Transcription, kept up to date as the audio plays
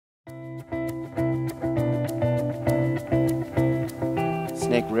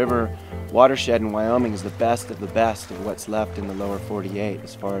Snake River watershed in Wyoming is the best of what's left in the lower 48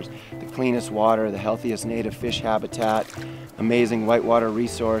 as far as the cleanest water, the healthiest native fish habitat, amazing whitewater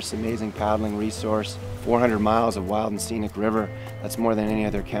resource, amazing paddling resource, 400 miles of wild and scenic river. That's more than any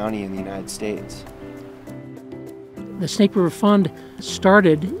other county in the United States. The Snake River Fund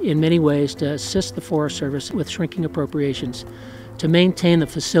started in many ways to assist the Forest Service with shrinking appropriations to maintain the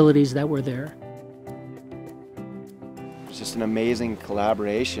facilities that were there. It's just an amazing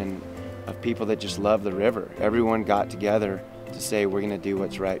collaboration of people that just love the river. Everyone got together to say we're going to do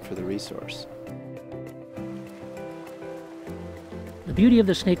what's right for the resource. The beauty of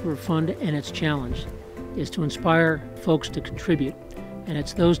the Snake River Fund and its challenge is to inspire folks to contribute, and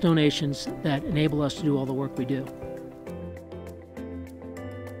it's those donations that enable us to do all the work we do.